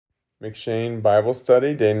McShane Bible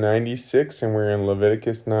Study, day 96, and we're in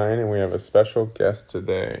Leviticus 9, and we have a special guest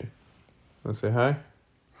today. Want to say hi?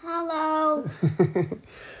 Hello.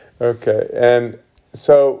 Okay, and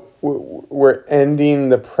so we're ending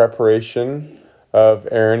the preparation of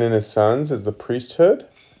Aaron and his sons as the priesthood,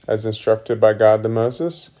 as instructed by God to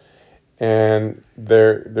Moses, and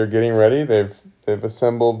they're getting ready. They've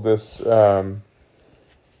assembled this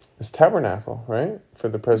tabernacle, right, for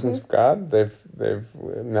the presence of God. They've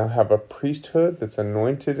now have a priesthood that's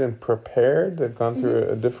anointed and prepared. They've gone through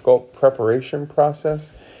a difficult preparation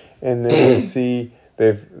process, and then we see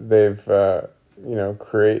they've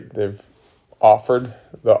offered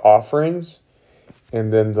the offerings,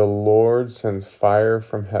 and then the Lord sends fire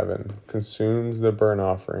from heaven, consumes the burnt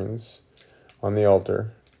offerings on the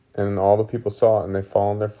altar, and all the people saw it, and they fall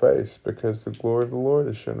on their face because the glory of the Lord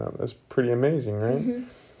has shown up. That's pretty amazing, right?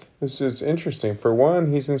 This is interesting. For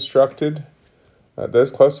one, he's instructed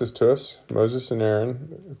those closest to us, Moses and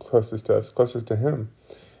Aaron, closest to us, closest to him,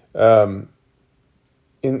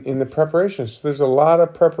 in the preparations. So there's a lot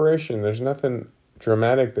of preparation. There's nothing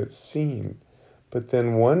dramatic that's seen. But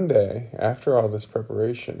then one day, after all this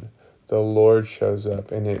preparation, the Lord shows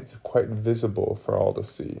up, and it's quite visible for all to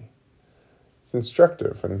see. It's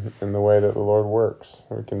instructive in the way that the Lord works.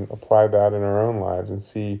 We can apply that in our own lives and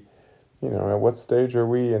see, at what stage are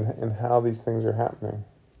we and how these things are happening.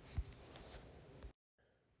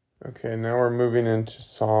 Okay, now we're moving into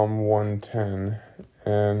Psalm 110.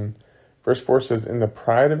 And verse 4 says, "In the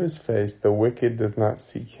pride of his face, the wicked does not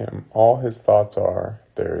seek him. All his thoughts are,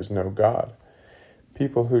 there is no God."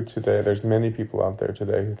 There's many people out there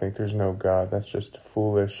today who think there's no God. That's just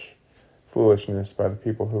foolishness by the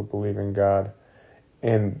people who believe in God.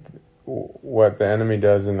 And what the enemy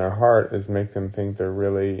does in their heart is make them think they're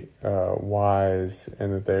really wise,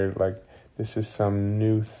 and that they're like, this is some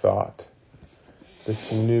new thought,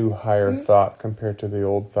 this new higher thought compared to the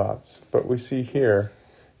old thoughts. But we see here,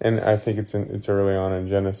 and I think it's early on in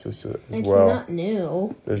Genesis as well. It's not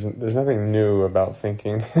new. There's nothing new about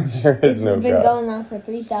thinking there is no God. It's been going on for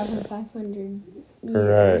 3,500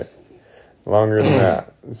 years. Right. Longer than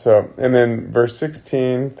that. So, and then verse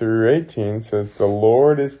 16 through 18 says, "The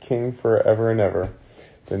Lord is king forever and ever.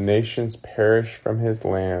 The nations perish from his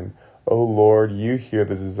land. O Lord, you hear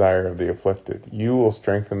the desire of the afflicted. You will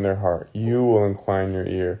strengthen their heart. You will incline your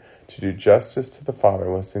ear to do justice to the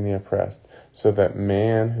fatherless and the oppressed, so that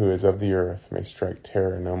man who is of the earth may strike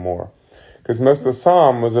terror no more." Because most of the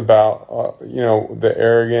psalm was about, the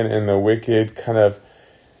arrogant and the wicked kind of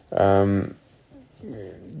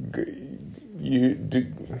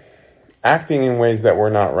acting in ways that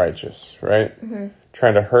were not righteous, right?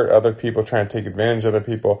 Trying to hurt other people, trying to take advantage of other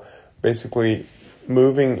people, basically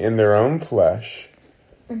moving in their own flesh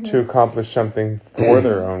to accomplish something for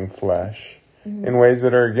their own flesh in ways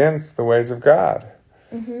that are against the ways of God.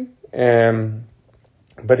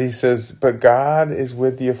 But he says, but God is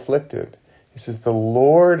with the afflicted. He says, the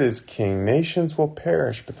Lord is king. Nations will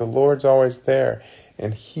perish, but the Lord's always there.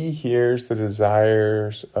 And he hears the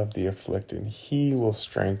desires of the afflicted. He will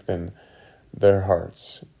strengthen their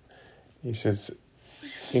hearts. He says,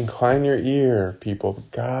 incline your ear, people.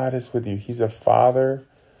 God is with you. He's a father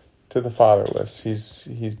to the fatherless.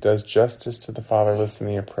 He does justice to the fatherless and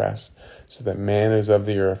the oppressed, so that man is of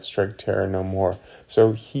the earth strike terror no more.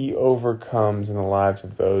 So he overcomes in the lives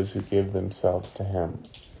of those who give themselves to him.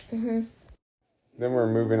 Then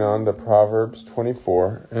we're moving on to Proverbs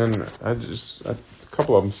 24, and a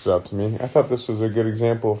couple of them stood out to me. I thought this was a good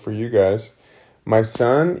example for you guys. "My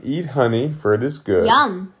son, eat honey, for it is good.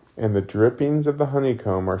 Yum. And the drippings of the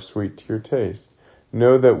honeycomb are sweet to your taste.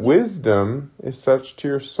 Know that wisdom is such to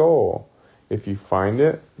your soul. If you find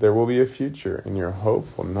it, there will be a future, and your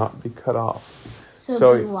hope will not be cut off."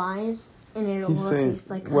 So be wise, and it will taste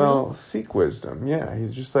like honey. Well, seek wisdom. Yeah,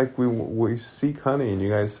 he's just like we seek honey, and you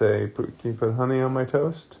guys say, "Can you put honey on my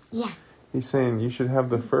toast?" Yeah. He's saying you should have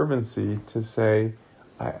the fervency to say,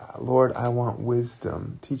 "Lord, I want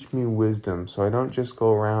wisdom. Teach me wisdom, so I don't just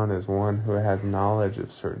go around as one who has knowledge of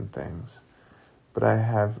certain things, but I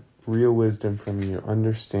have real wisdom from you,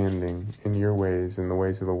 understanding in your ways, in the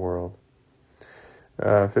ways of the world."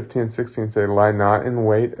 15 and 16 say, "Lie not in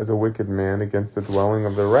wait as a wicked man against the dwelling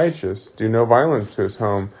of the righteous. Do no violence to his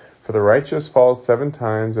home. For the righteous falls 7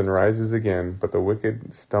 times and rises again, but the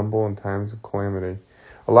wicked stumble in times of calamity."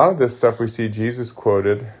 A lot of this stuff we see Jesus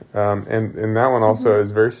quoted, and that one also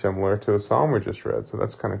is very similar to the psalm we just read, so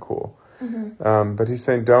that's kind of cool. But he's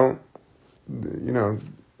saying, don't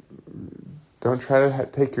try to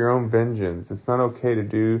take your own vengeance. It's not okay to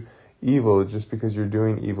do evil just because you're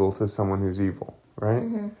doing evil to someone who's evil, right?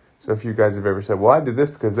 So if you guys have ever said, "Well, I did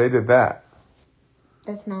this because they did that,"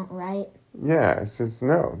 that's not right. Yeah, it's just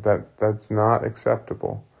no, that's not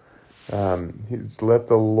acceptable. He's let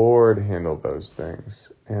the Lord handle those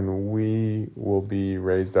things, and we will be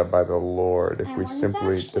raised up by the Lord if we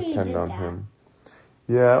simply depend on Him.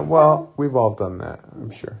 Yeah, well, we've all done that,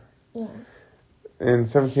 I'm sure. Yeah. In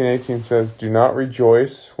 17:18 says, "Do not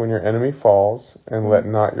rejoice when your enemy falls, and let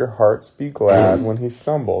not your hearts be glad when he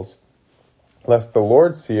stumbles, lest the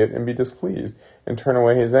Lord see it and be displeased, and turn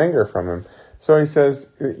away His anger from him." So he says,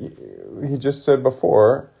 he just said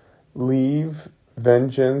before, leave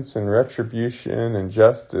vengeance and retribution and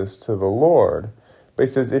justice to the Lord. But he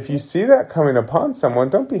says, if you see that coming upon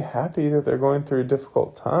someone, don't be happy that they're going through a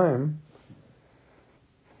difficult time.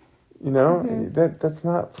 You know, that's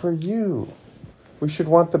not for you. We should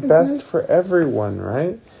want the best for everyone,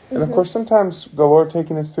 right? And of course, sometimes the Lord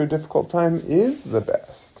taking us through a difficult time is the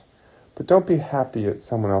best. But don't be happy at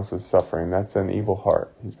someone else's suffering. That's an evil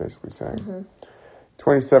heart, he's basically saying.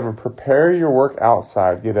 27, prepare your work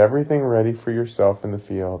outside. Get everything ready for yourself in the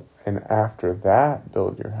field. And after that,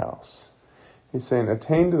 build your house. He's saying,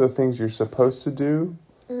 attain to the things you're supposed to do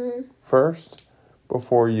first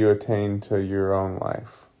before you attain to your own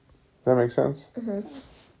life. Does that make sense?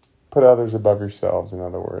 Put others above yourselves, in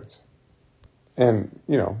other words. And,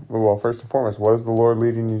 well, first and foremost, what is the Lord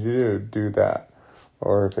leading you to do? Do that.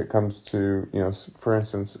 Or if it comes to, for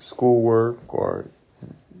instance, schoolwork or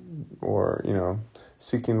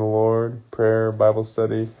seeking the Lord, prayer, Bible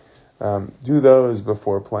study, do those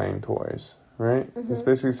before playing toys, right? It's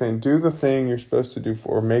basically saying, do the thing you're supposed to do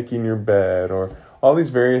for making your bed or all these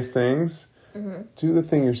various things. Do the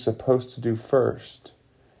thing you're supposed to do first.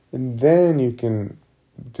 And then you can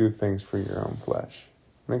do things for your own flesh.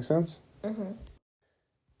 Make sense? And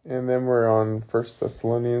then we're on 1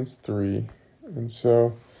 Thessalonians 3. And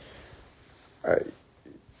so,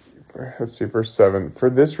 let's see, verse 7. For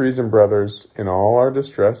this reason, brothers, in all our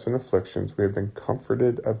distress and afflictions, we have been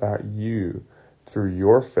comforted about you through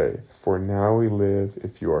your faith. For now we live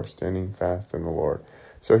if you are standing fast in the Lord.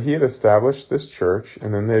 So he had established this church,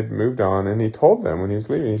 and then they'd moved on, and he told them when he was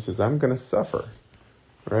leaving, he says, I'm going to suffer.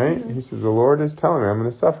 Right? He says, the Lord is telling me I'm going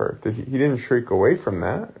to suffer. He didn't shrink away from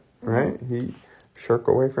that, right? He shirked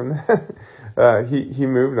away from that. He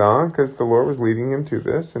moved on because the Lord was leading him to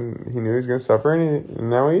this, and he knew he was going to suffer, and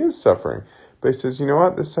now he is suffering. But he says, you know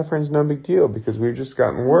what? This suffering is no big deal because we've just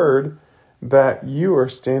gotten word that you are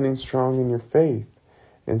standing strong in your faith.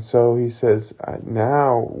 And so he says,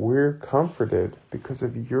 now we're comforted because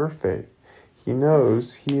of your faith. He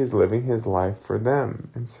knows he is living his life for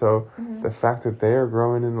them. And so the fact that they are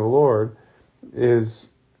growing in the Lord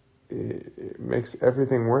it makes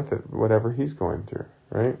everything worth it, whatever he's going through,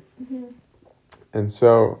 right? And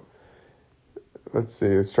so, let's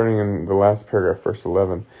see, starting in the last paragraph, verse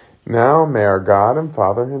 11. Now may our God and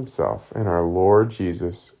Father himself and our Lord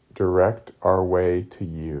Jesus direct our way to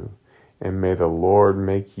you. And may the Lord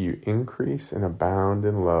make you increase and abound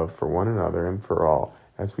in love for one another and for all,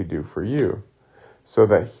 as we do for you, so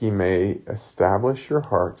that he may establish your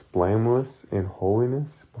hearts blameless in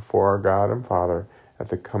holiness before our God and Father at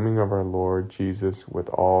the coming of our Lord Jesus with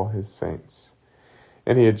all his saints.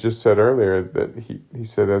 And he had just said earlier that he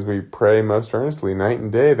said, as we pray most earnestly night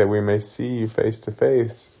and day, that we may see you face to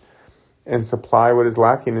face and supply what is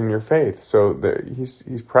lacking in your faith. So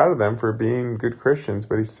he's proud of them for being good Christians,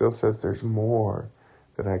 but he still says there's more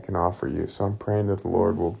that I can offer you. So I'm praying that the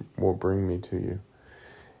Lord will bring me to you.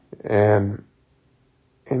 And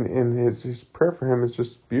his prayer for him is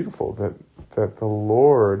just beautiful, that the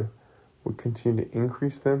Lord would continue to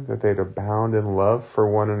increase them, that they'd abound in love for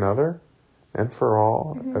one another and for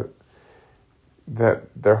all,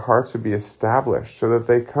 that their hearts would be established so that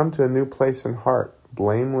they come to a new place in heart,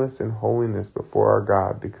 blameless in holiness before our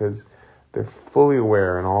God, because they're fully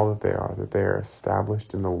aware in all that they are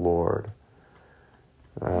established in the Lord.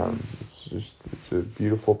 It's a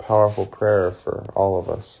beautiful, powerful prayer for all of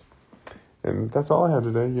us. And that's all I have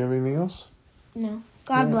today. You have anything else? No.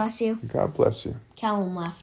 God bless you. God bless you. Callum left.